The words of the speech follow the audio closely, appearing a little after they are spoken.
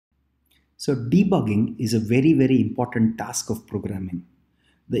So debugging is a very important task of programming.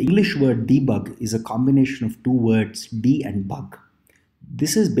 The English word debug is a combination of two words, de and bug.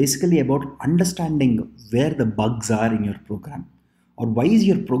 This is basically about understanding where the bugs are in your program, or why is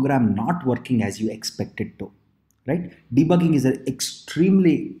your program not working as you expect it to, right? Debugging is an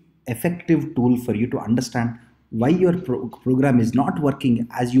extremely effective tool for you to understand why your program is not working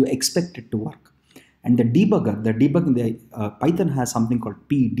as you expect it to work. And Python has something called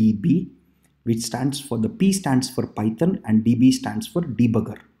PDB, which stands for P stands for Python and DB stands for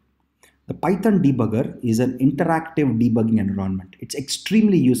debugger. The Python debugger is an interactive debugging environment. It's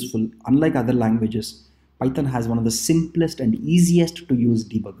extremely useful. Unlike other languages, Python has one of the simplest and easiest to use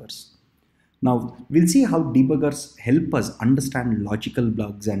debuggers. Now we'll see how debuggers help us understand logical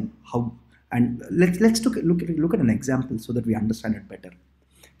bugs and how. And let's look at an example so that we understand it better.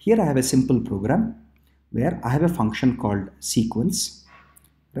 Here I have a simple program where I have a function called sequence,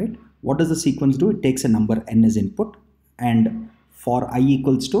 right? What does the sequence do? It takes a number n as input, and for I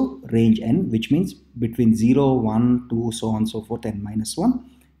equals to range n, which means between 0, 1, 2, so on and so forth, n minus 1,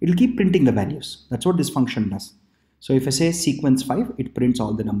 it will keep printing the values. That's what this function does. So if I say sequence 5, it prints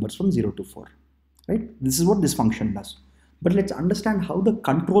all the numbers from 0 to 4, right? This is what this function does. But let's understand how the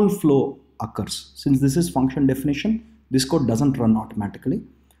control flow occurs. Since this is function definition, this code doesn't run automatically.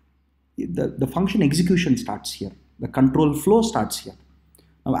 The function execution starts here. The control flow starts here.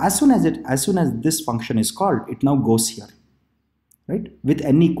 Now, as soon as this function is called, it now goes here, right? With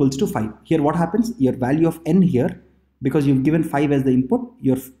n equals to 5. Here, what happens? Your value of n here, because you've given 5 as the input,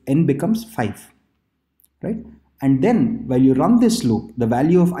 your n becomes 5, right? And then while you run this loop, the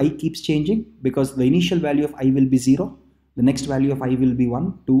value of I keeps changing because the initial value of I will be 0. The next value of I will be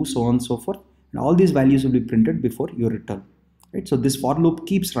 1, 2, so on and so forth. And all these values will be printed before you return, right? So this for loop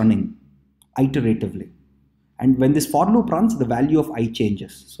keeps running iteratively. And when this for loop runs, the value of I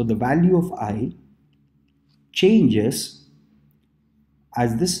changes. So the value of I changes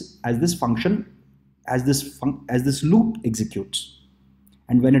as this loop executes.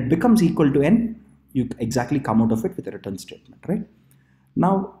 And when it becomes equal to n, you exactly come out of it with a return statement, right?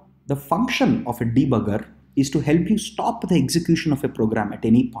 Now, the function of a debugger is to help you stop the execution of a program at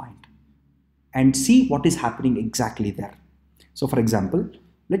any point and see what is happening exactly there. So for example,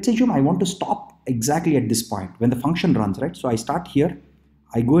 let's assume I want to stop exactly at this point when the function runs, right? So I start here,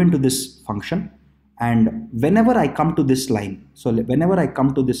 I go into this function, and whenever I come to this line,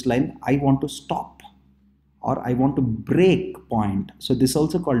 I want to stop or I want to break point. So this is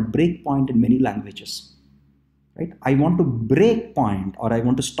also called break point in many languages, right? I want to break point or I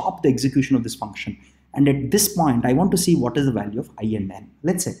want to stop the execution of this function. And at this point, I want to see what is the value of I and n,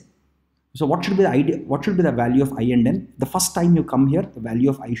 let's say. So what should be the value of I and n? The first time you come here, the value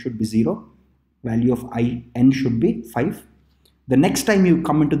of I should be 0. Value of n should be 5. The next time you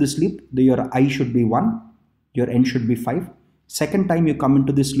come into this loop, your I should be 1, your n should be 5. Second time you come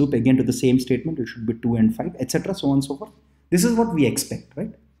into this loop again to the same statement, it should be 2 and 5, etc. so on and so forth. This is what we expect,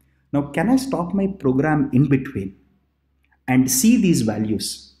 right? Now, can I stop my program in between and see these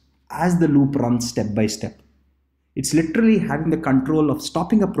values as the loop runs step by step? It's literally having the control of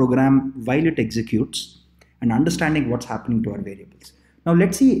stopping a program while it executes and understanding what's happening to our variables. Now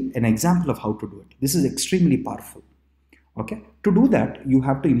let's see an example of how to do it. This is extremely powerful. Okay, to do that, you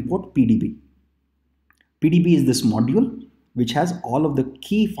have to import PDB. PDB is this module which has all of the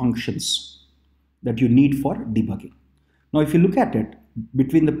key functions that you need for debugging. Now, if you look at it,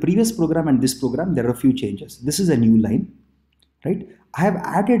 between the previous program and this program, there are a few changes. This is a new line, right? I have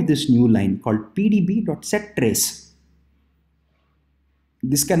added this new line called pdb.setTrace.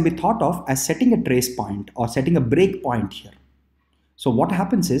 This can be thought of as setting a trace point or setting a break point here. So what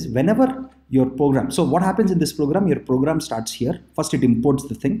happens is whenever your program, so what happens in this program, your program starts here. First it imports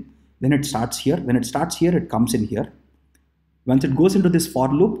the thing, then it starts here. When it starts here, it comes in here. Once it goes into this for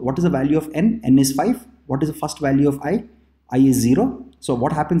loop, what is the value of n? N is 5. What is the first value of I? I is 0. So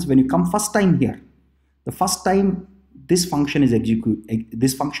what happens when you come first time here? The first time this function is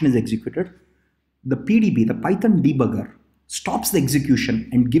executed, the PDB, the Python debugger, stops the execution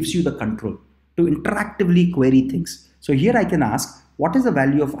and gives you the control to interactively query things. So here I can ask, what is the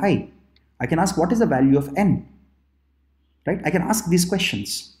value of I? I can ask, what is the value of n? Right? I can ask these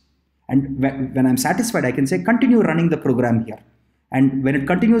questions. And when I'm satisfied, I can say, continue running the program here. And when it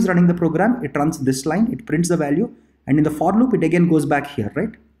continues running the program, it runs this line, it prints the value. And in the for loop, it again goes back here,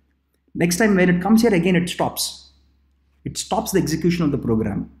 right? Next time when it comes here, again, it stops. It stops the execution of the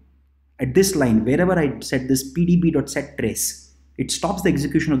program. At this line, wherever I set this pdb.setTrace, it stops the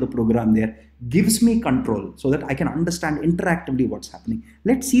execution of the program there, gives me control so that I can understand interactively what's happening.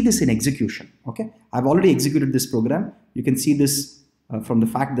 Let's see this in execution, okay? I've already executed this program. You can see this from the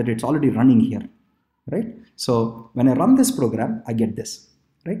fact that it's already running here, right? So when I run this program, I get this,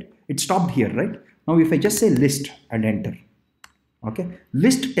 right? It stopped here, right? Now if I just say list and enter, okay,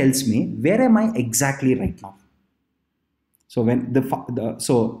 list tells me where am I exactly right now. So when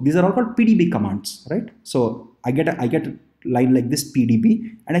so these are all called PDB commands, right? So I get a line like this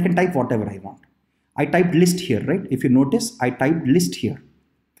PDB, and I can type whatever I want. I typed list here, right? If you notice, I typed list here.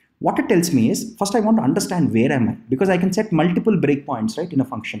 What it tells me is, first I want to understand where am I, because I can set multiple breakpoints, right, in a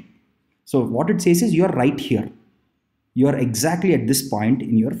function. So what it says is you are right here. You are exactly at this point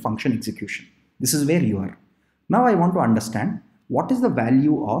in your function execution. This is where you are. Now I want to understand what is the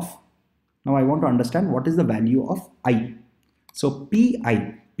value of, I. So P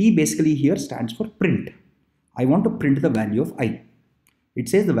basically here stands for print. I want to print the value of I. It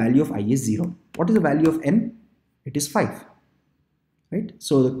says the value of I is 0. What is the value of n? It is 5. Right?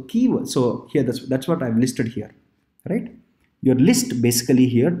 So the keyword, so here that's what I've listed here, right? Your list basically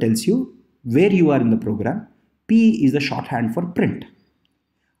here tells you where you are in the program. P is the shorthand for print.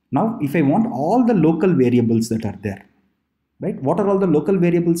 Now, if I want all the local variables that are there, right? What are all the local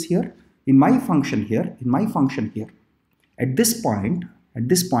variables here? In my function here, at this point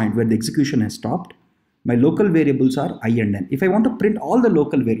where the execution has stopped, my local variables are I and n. If I want to print all the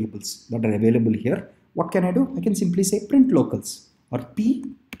local variables that are available here, what can I do? I can simply say print locals or p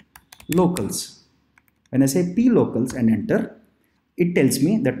locals. When I say p locals and enter, it tells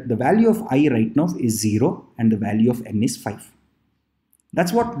me that the value of I right now is 0 and the value of n is 5.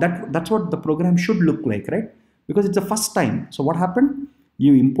 That's what the program should look like, right? Because it's the first time. So what happened?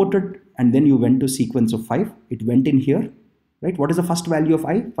 You imported and then you went to sequence of 5. It went in here, right? What is the first value of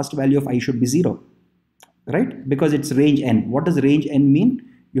I? First value of I should be 0, right? Because it's range n. What does range n mean?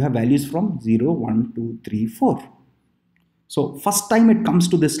 You have values from 0, 1, 2, 3, 4. So first time it comes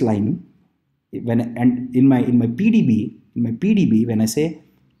to this line, and in my PDB, when I say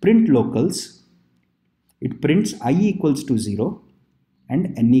print locals, it prints I equals to 0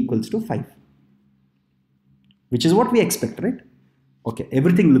 and n equals to 5, which is what we expect, right? Okay,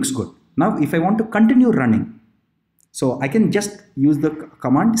 everything looks good. Now if I want to continue running, so I can just use the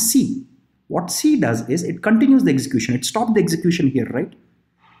command C. What C does is it continues the execution. It stopped the execution here, right?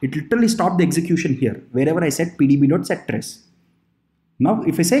 It literally stopped the execution here, wherever I set pdb.setTrace. Now,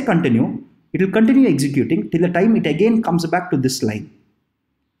 if I say continue, it will continue executing till the time it again comes back to this line.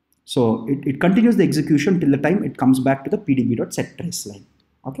 So it continues the execution till the time it comes back to the pdb.setTrace line.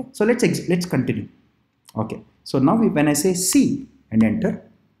 Okay, so let's continue. Okay, so now when I say C and enter,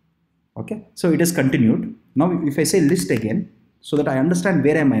 okay, so it has continued. Now if I say list again, so that I understand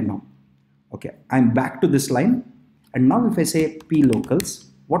where am I now. Okay, I'm back to this line, and now if I say p locals,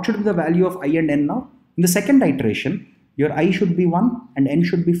 what should be the value of I and n now? In the second iteration, your I should be 1 and n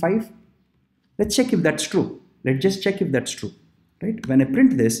should be 5. Let's check if that's true. Let's just check if that's true, right? When I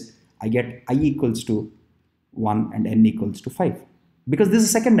print this, I get I equals to 1 and n equals to 5. Because this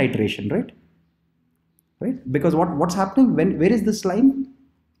is second iteration, right? Because what's happening? Where is this line?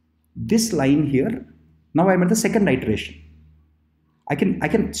 This line here. Now I'm at the second iteration. I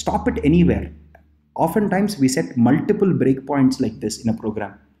can stop it anywhere. Oftentimes we set multiple breakpoints like this in a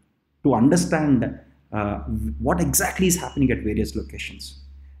program to understand what exactly is happening at various locations.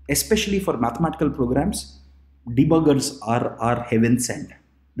 Especially for mathematical programs, debuggers are heaven sent.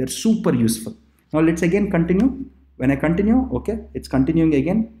 They're super useful. Now let's again continue. When I continue, okay, it's continuing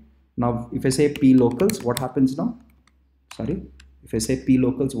again. Now if I say p locals, what happens now? If I say p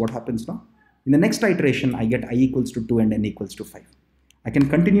locals, what happens now? In the next iteration, I get I equals to 2 and n equals to 5. I can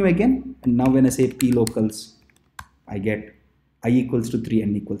continue again, and now when I say p locals, I get I equals to 3,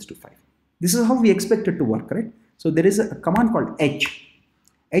 n equals to 5. This is how we expect it to work, right? So there is a command called h.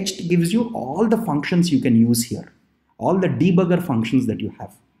 H gives you all the functions you can use here, all the debugger functions that you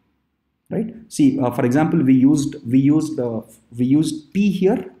have, right? See, for example, we used p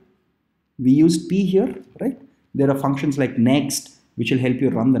here. We used p here, right? There are functions like next, which will help you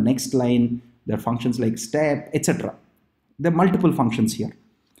run the next line. There are functions like step, etc. There are multiple functions here.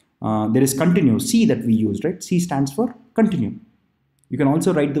 There is continue, C that we used, right? C stands for continue. You can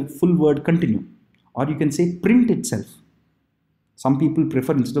also write the full word continue, or you can say print itself. Some people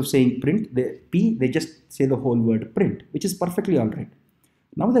prefer, instead of saying print, they just say the whole word print, which is perfectly all right.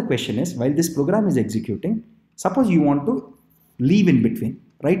 Now the question is, while this program is executing, suppose you want to leave in between.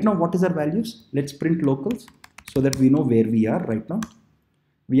 Right now, what is our values? Let's print locals so that we know where we are right now.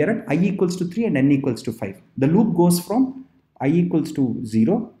 We are at I equals to 3 and n equals to 5. The loop goes from I equals to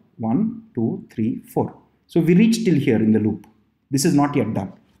 0, 1, 2, 3, 4. So we reach till here in the loop. This is not yet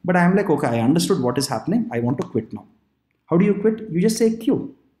done. But I am like, okay, I understood what is happening. I want to quit now. How do you quit? You just say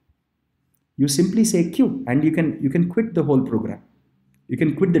Q. You simply say Q, and you can quit the whole program. You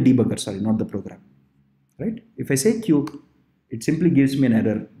can quit the debugger, sorry, not the program, right? If I say Q, it simply gives me an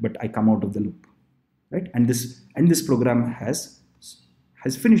error, but I come out of the loop, right? And this program has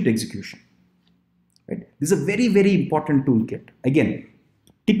finished execution, right? This is a very, very important toolkit. Again,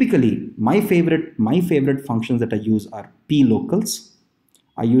 typically my favorite functions that I use are p locals.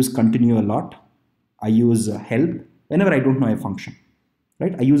 I use continue a lot. I use help whenever I don't know a function,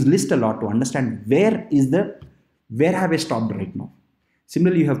 right? I use list a lot to understand where have I stopped right now.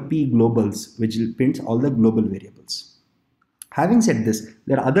 Similarly, you have p globals, which prints all the global variables. Having said this,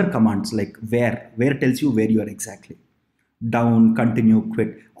 there are other commands like where tells you where you are exactly. Down, continue,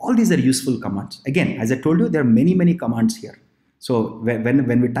 quit. All these are useful commands. Again, as I told you, there are many commands here. So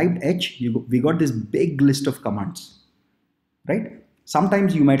when we typed h, we got this big list of commands, right?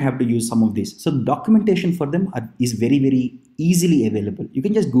 Sometimes you might have to use some of these. So the documentation for them is very, very easily available. You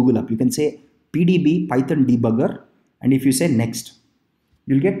can just Google up. You can say pdb Python debugger, and if you say next,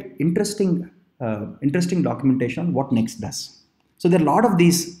 you'll get interesting documentation on what next does. So there are a lot of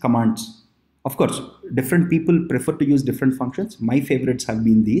these commands. Of course, different people prefer to use different functions. My favorites have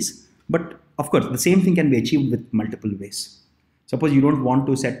been these, but of course, the same thing can be achieved with multiple ways. Suppose you don't want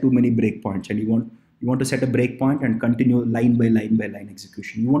to set too many breakpoints, and you want to set a breakpoint and continue line by line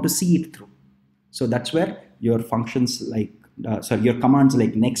execution. You want to see it through. So that's where your functions like, your commands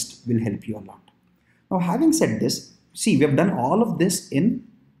like next will help you a lot. Now, having said this, see, we have done all of this in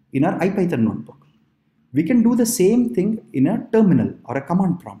our IPython notebook. We can do the same thing in a terminal or a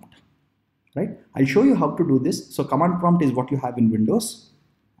command prompt, right? I'll show you how to do this. So command prompt is what you have in Windows,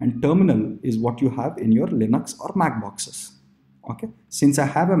 and terminal is what you have in your Linux or Mac boxes. Okay. Since I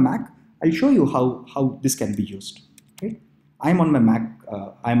have a Mac, I'll show you how this can be used, right? I'm on my Mac,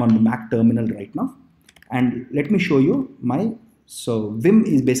 I'm on the Mac terminal right now, and let me show you so Vim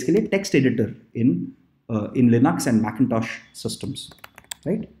is basically a text editor in Linux and Macintosh systems,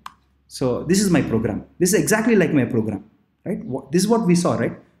 right? So this is my program. This is exactly like my program, right? This is what we saw,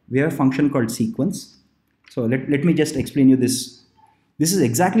 right? We have a function called sequence. So let me just explain you this. This is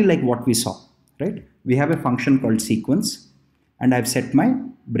exactly like what we saw, right? We have a function called sequence, and I've set my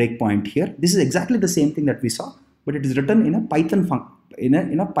breakpoint here. This is exactly the same thing that we saw, but it is written in a Python in a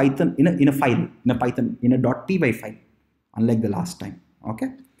 .py file, unlike the last time. Okay.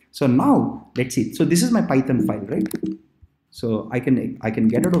 So now let's see. So this is my Python file, right? So I can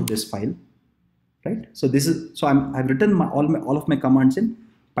get out of this file, right? So I've written all of my commands in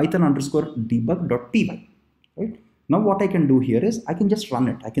python_debug.py, right? Now what I can do here is I can just run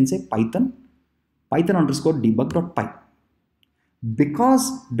it. I can say python_debug.py.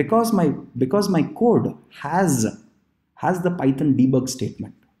 Because my code has the Python debug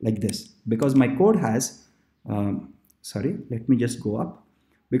statement like this. Because my code has let me just go up.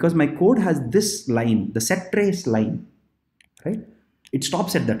 Because my code has this line, the set trace line, right? It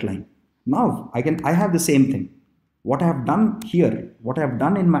stops at that line. Now I have the same thing. What I have done here, what I have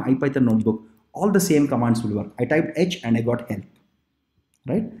done in my IPython notebook, all the same commands will work. I typed h and I got help,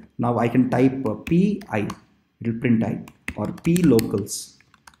 right? Now I can type pi, it will print I, or p locals.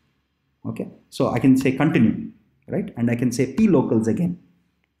 Okay, so I can say continue, right? And I can say p locals again.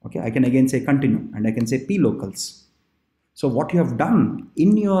 Okay, I can again say continue, and I can say p locals. So what you have done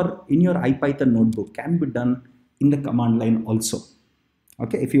in your IPython notebook can be done in the command line also.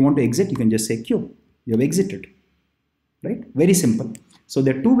 Okay, if you want to exit, you can just say Q. You have exited, right? Very simple. So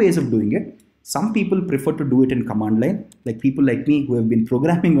there are two ways of doing it. Some people prefer to do it in command line, like people like me who have been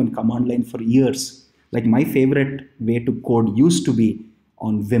programming on command line for years. Like my favorite way to code used to be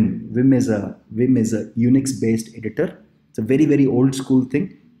on Vim. Vim is a Unix-based editor. It's a very, very old school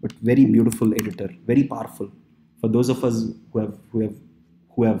thing, but very beautiful editor, very powerful. For those of us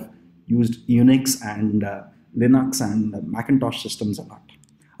who have used Unix and Linux and Macintosh systems a lot.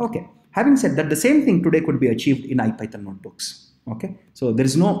 Okay. Having said that, the same thing today could be achieved in IPython notebooks. Okay. So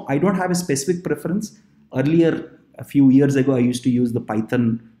I don't have a specific preference. Earlier, a few years ago, I used to use the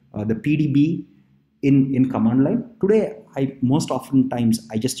Python, the PDB in command line. Today, most often times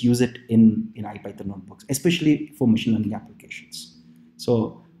I just use it in IPython notebooks, especially for machine learning applications.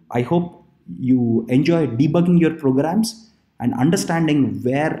 So I hope you enjoy debugging your programs and understanding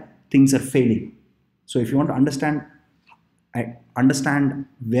where things are failing. So if you want to understand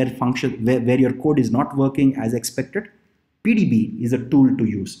where your code is not working as expected, PDB is a tool to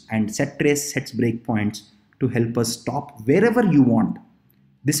use, and setTrace sets breakpoints to help us stop wherever you want.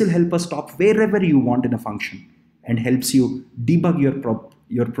 This will help us stop wherever you want in a function and helps you debug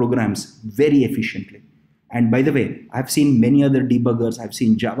your programs very efficiently. And by the way, I've seen many other debuggers. I've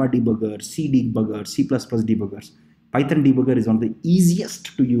seen Java debugger, C debugger, C++ debuggers. Python debugger is one of the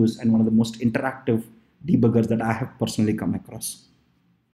easiest to use and one of the most interactive debuggers that I have personally come across.